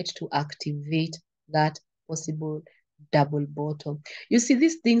market to activate that possible double bottom. You see,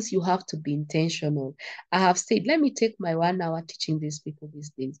 these things you have to be intentional. I have said, let me take my 1 hour teaching these people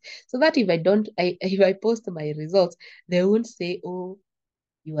these things, so that if I post my results, they won't say, oh,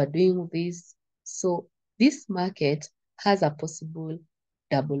 you are doing this. So this market has a possible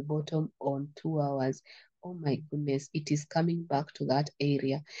double bottom on 2 hours. Oh my goodness, it is coming back to that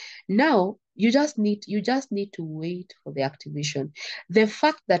area. Now, you just need to wait for the activation. The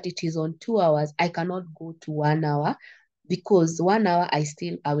fact that it is on 2 hours, I cannot go to 1 hour, because 1 hour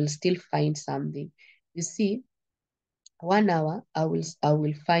I will still find something. You see, 1 hour, I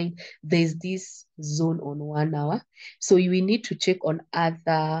will find there's this zone on 1 hour. So we need to check on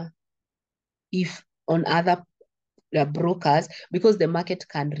other brokers, because the market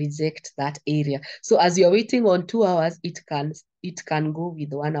can reject that area. So as you're waiting on 2 hours, it can go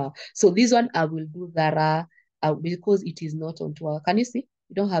with 1 hour. So this one I will do that because it is not on 2 hours. Can you see?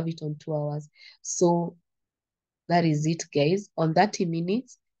 We don't have it on 2 hours. So that is it, guys. On 30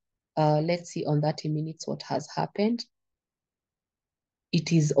 minutes, let's see on 30 minutes what has happened.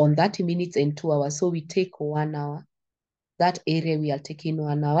 It is on 30 minutes and 2 hours. So we take 1 hour. That area we are taking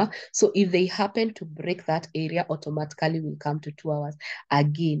 1 hour. So if they happen to break that area, automatically will come to 2 hours.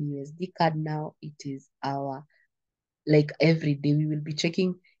 Again, USD card now, it is like every day we will be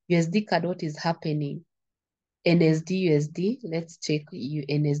checking USD card, what is happening. NSD USD, let's check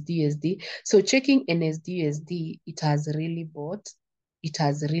NSD USD. So checking NSD USD, it has really bought. It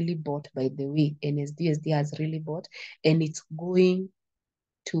has really bought, by the way. NSD USD has really bought, and it's going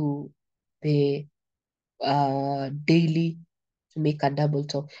to the daily to make a double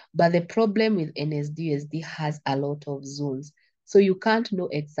top. But the problem with NSD has a lot of zones. So you can't know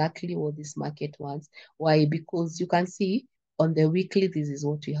exactly what this market wants. Why? Because you can see on the weekly, this is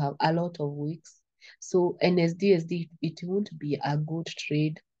what you have, a lot of weeks. So NSD, it won't be a good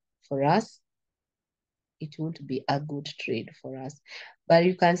trade for us. It won't be a good trade for us. But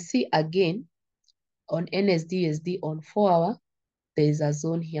you can see again, on NSD on 4 hour, there is a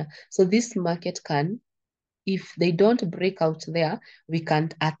zone here. So this market can if they don't break out there, we can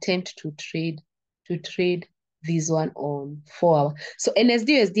attempt to trade this one on 4 hour. So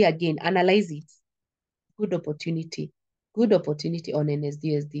NSD again, analyze it. Good opportunity. Good opportunity on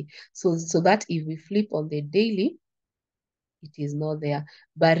NSD. So that if we flip on the daily, it is not there.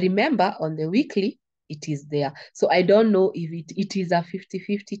 But remember, on the weekly, it is there. So I don't know if it is a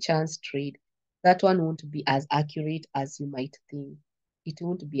 50-50 chance trade. That one won't be as accurate as you might think. It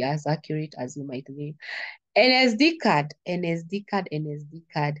won't be as accurate as you might think. NSD card, NSD card, NSD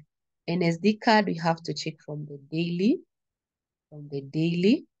card. NSD card, we have to check from the daily. From the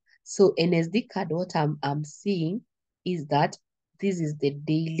daily. So NSD card, what I'm seeing is that this is the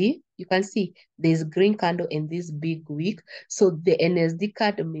daily. You can see there's green candle in this big wick. So the NSD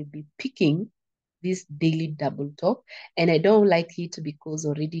card may be picking this daily double top. And I don't like it because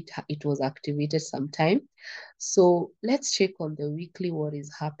already it was activated sometime. So let's check on the weekly what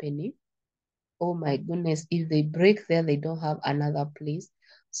is happening. Oh my goodness, if they break there, they don't have another place.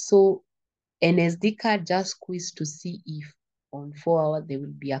 So NSD card just quiz to see if on 4 hours they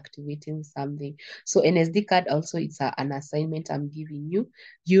will be activating something. So NSD card also, it's an assignment I'm giving you.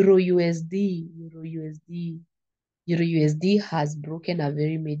 Euro USD, Euro USD. Euro USD has broken a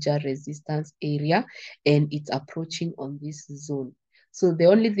very major resistance area and it's approaching on this zone. So the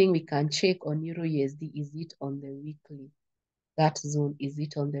only thing we can check on Euro USD is it on the weekly. That zone, is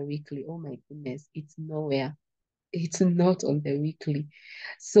it on the weekly? Oh my goodness, it's nowhere. It's not on the weekly.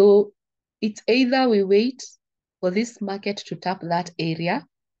 So it's either we wait for this market to tap that area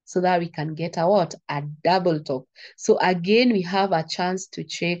so that we can get a what? A double top. So again, we have a chance to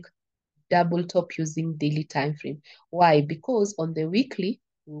check double top using daily time frame. Why? Because on the weekly,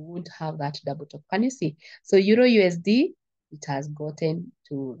 we won't have that double top. Can you see? So Euro USD, it has gotten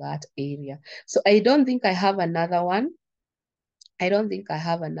to that area. So I don't think I have another one. I don't think I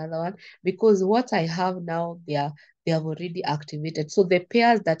have another one because what I have now, they have already activated. So the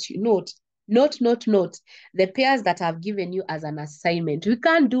pairs that you note, the pairs that I've given you as an assignment. We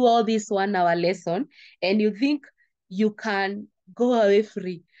can't do all this 1 hour lesson and you think you can go away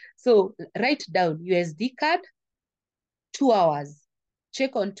free. So write down USD card, 2 hours.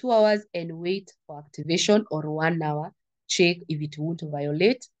 Check on 2 hours and wait for activation, or 1 hour. Check if it won't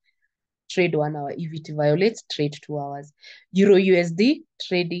violate. Trade 1 hour. If it violates, trade 2 hours. Euro USD,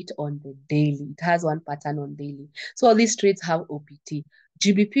 trade it on the daily. It has one pattern on daily. So all these trades have OPT.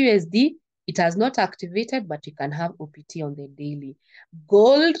 GBP USD, it has not activated, but you can have OPT on the daily.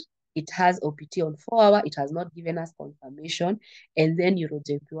 Gold, it has OPT on 4 hour. It has not given us confirmation. And then Euro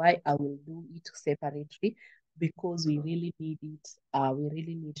JPY, I will do it separately because we really need it. We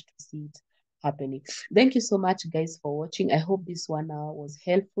really need to see it happening. Thank you so much, guys, for watching. I hope this 1 hour was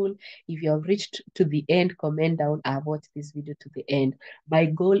helpful. If you have reached to the end, comment down, I have watched this video to the end. My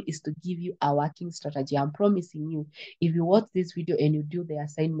goal is to give you a working strategy. I'm promising you, if you watch this video and you do the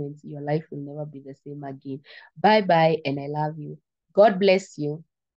assignments, your life will never be the same again. Bye-bye, and I love you. God bless you.